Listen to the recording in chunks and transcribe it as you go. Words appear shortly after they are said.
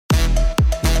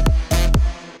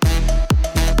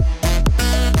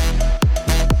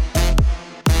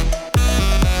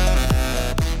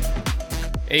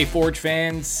Hey Forge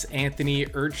fans, Anthony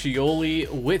Urciuoli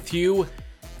with you.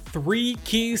 3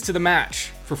 keys to the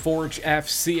match for Forge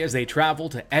FC as they travel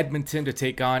to Edmonton to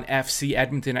take on FC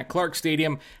Edmonton at Clark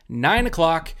Stadium, 9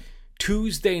 o'clock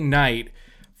Tuesday night.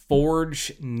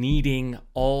 Forge needing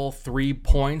all 3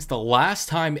 points. The last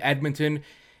time Edmonton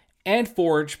and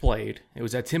Forge played, it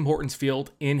was at Tim Hortons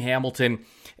Field in Hamilton.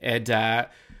 And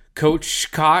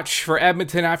Coach Koch for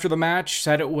Edmonton after the match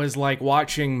said it was like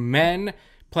watching men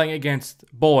playing against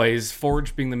boys,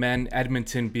 Forge being the men,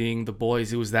 Edmonton being the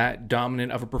boys. It was that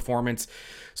dominant of a performance.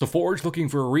 So Forge looking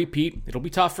for a repeat. It'll be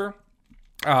tougher.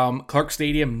 Clark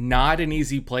Stadium, not an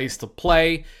easy place to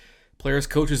play. Players,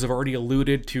 coaches have already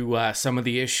alluded to some of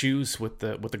the issues with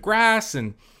the grass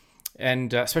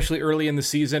and especially early in the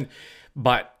season.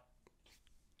 But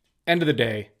end of the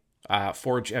day,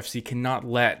 Forge FC cannot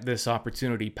let this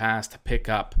opportunity pass to pick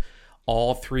up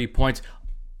all 3 points.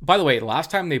 By the way,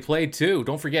 last time they played too,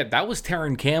 don't forget, that was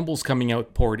Taron Campbell's coming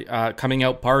out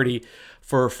party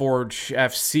for Forge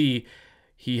FC.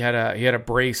 He had a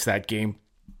brace that game,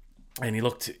 and it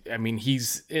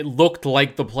looked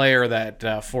like the player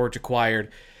that Forge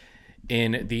acquired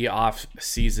in the off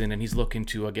season, and he's looking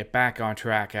to get back on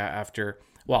track after,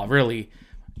 well, really,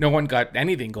 no one got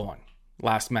anything going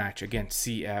last match against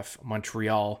CF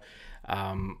Montreal.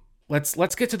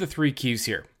 Let's get to the 3 keys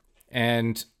here,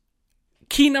 and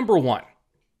key number 1,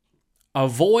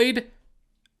 avoid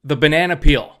the banana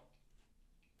peel.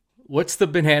 What's the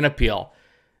banana peel?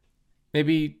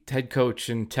 Maybe head coach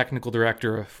and technical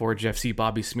director of Forge FC,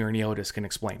 Bobby Smirniotis, can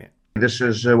explain it. This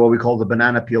is what we call the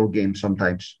banana peel game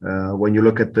sometimes. When you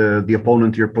look at the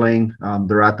opponent you're playing,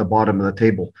 they're at the bottom of the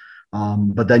table.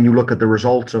 But then you look at the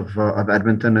results of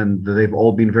Edmonton, and they've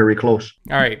all been very close.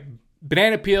 All right,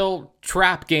 banana peel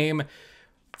trap game.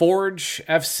 Forge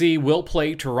FC will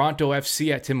play Toronto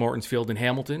FC at Tim Hortons Field in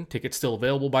Hamilton. Tickets still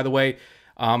available, by the way.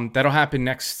 That'll happen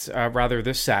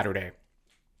this Saturday.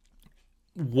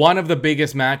 One of the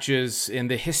biggest matches in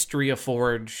the history of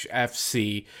Forge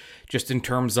FC, just in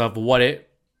terms of what it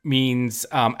means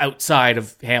outside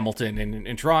of Hamilton and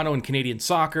in Toronto and Canadian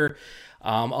soccer.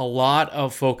 A lot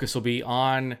of focus will be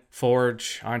on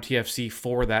Forge, on TFC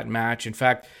for that match. In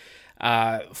fact,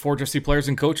 Forge FC players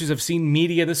and coaches have seen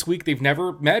media this week they've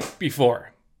never met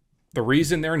before. The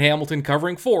reason they're in Hamilton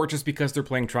covering Forge is because they're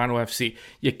playing Toronto FC.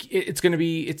 You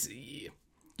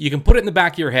can put it in the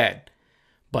back of your head,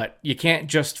 but you can't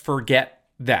just forget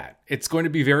that. It's going to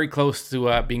be very close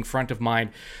to being front of mind.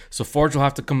 So Forge will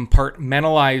have to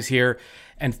compartmentalize here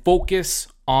and focus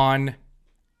on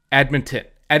Edmonton.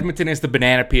 Edmonton is the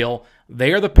banana peel.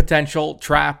 They are the potential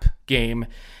trap game,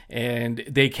 and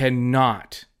they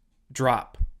cannot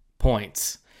drop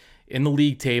points in the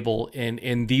league table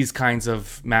in these kinds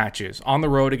of matches. On the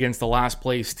road against the last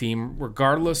place team,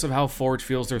 regardless of how Forge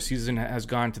feels their season has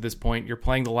gone to this point, you're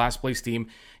playing the last place team.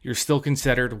 You're still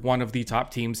considered one of the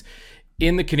top teams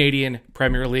in the Canadian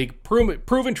Premier League.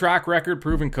 Proven track record,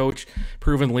 proven coach,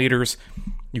 proven leaders.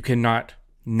 You cannot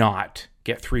not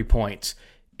get 3 points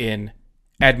in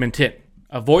Edmonton.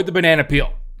 Avoid the banana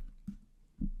peel.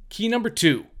 Key number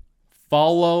 2,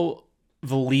 follow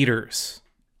the leaders.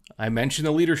 I mentioned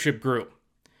the leadership group.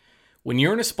 When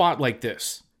you're in a spot like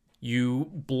this, you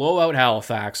blow out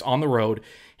Halifax on the road,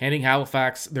 handing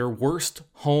Halifax their worst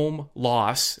home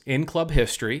loss in club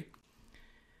history,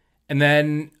 and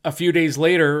then a few days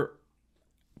later,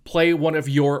 play one of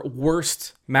your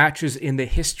worst matches in the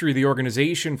history of the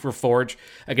organization for Forge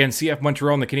against CF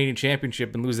Montreal in the Canadian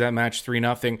Championship and lose that match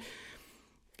 3-0.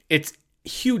 It's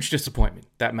huge disappointment,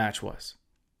 that match was.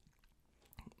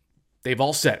 They've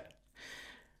all said it.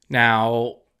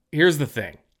 Now, here's the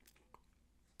thing.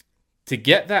 To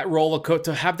get that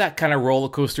to have that kind of roller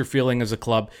coaster feeling as a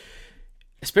club,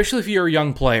 especially if you're a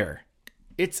young player,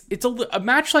 it's a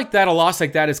match like that, a loss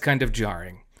like that is kind of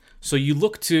jarring. So you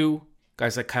look to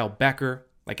guys like Kyle Becker,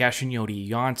 like Urciuoli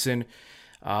Janssen,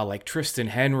 like Tristan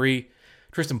Henry.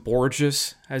 Tristan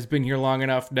Borges has been here long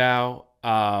enough now.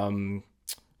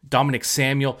 Dominic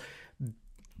Samuel.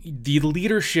 The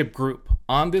leadership group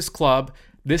on this club,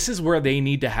 this is where they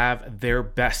need to have their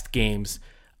best games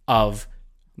of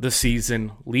the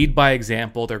season. Lead by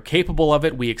example. They're capable of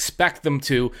it. We expect them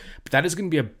to, but that is going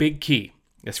to be a big key.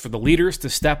 It's for the leaders to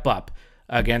step up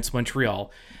against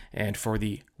Montreal and for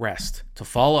the rest to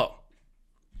follow.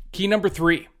 Key number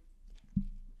 3,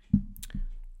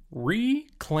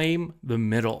 reclaim the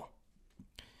middle.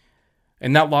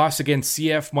 In that loss against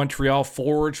CF Montreal,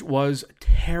 Forge was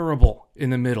terrible in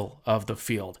the middle of the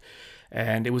field.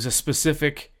 And it was a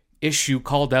specific issue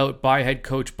called out by head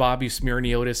coach Bobby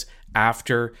Smirniotis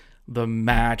after the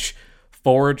match.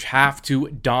 Forge have to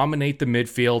dominate the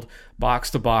midfield,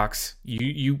 box to box.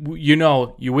 You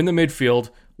win the midfield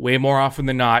way more often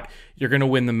than not, you're going to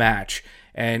win the match.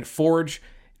 And Forge,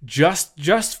 just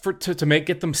to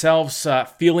get themselves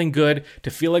feeling good, to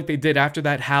feel like they did after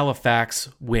that Halifax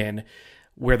win,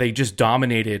 where they just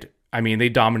dominated. I mean, they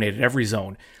dominated every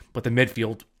zone, but the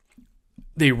midfield,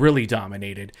 they really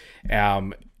dominated.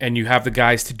 And you have the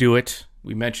guys to do it.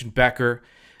 We mentioned Becker.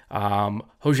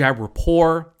 Hojab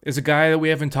Rapport is a guy that we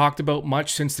haven't talked about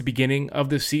much since the beginning of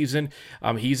this season.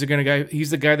 He's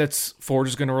the guy that's Forge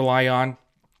is going to rely on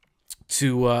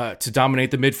to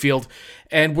dominate the midfield,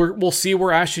 and we'll see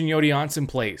where Ashton Yodi-Janssen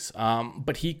plays.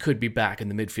 But he could be back in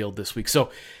the midfield this week. So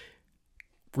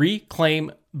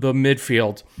reclaim the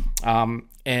midfield,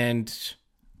 and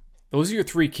those are your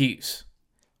three keys.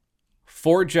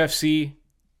 Forge FC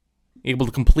able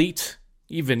to complete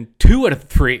even 2 out of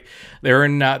 3. They're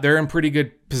in pretty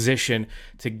good position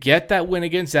to get that win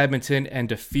against Edmonton and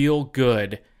to feel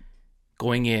good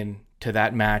going in to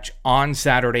that match on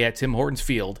Saturday at Tim Hortons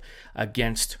Field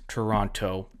against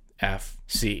Toronto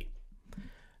FC.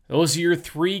 Those are your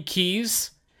 3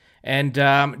 keys. And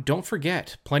don't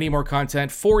forget, plenty more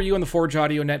content for you on the Forge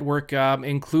Audio Network,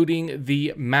 including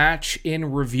the match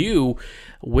in review,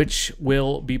 which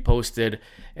will be posted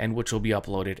and which will be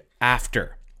uploaded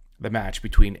after the match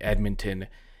between Edmonton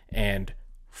and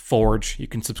Forge. You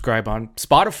can subscribe on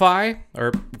Spotify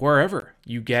or wherever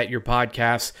you get your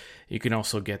podcasts. You can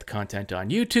also get the content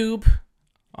on YouTube,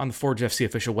 on the Forge FC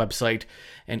official website,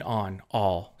 and on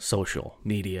all social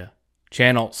media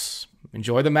channels.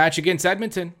 Enjoy the match against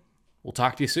Edmonton. We'll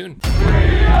talk to you soon. We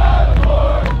are the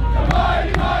Forge, the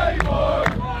mighty, mighty.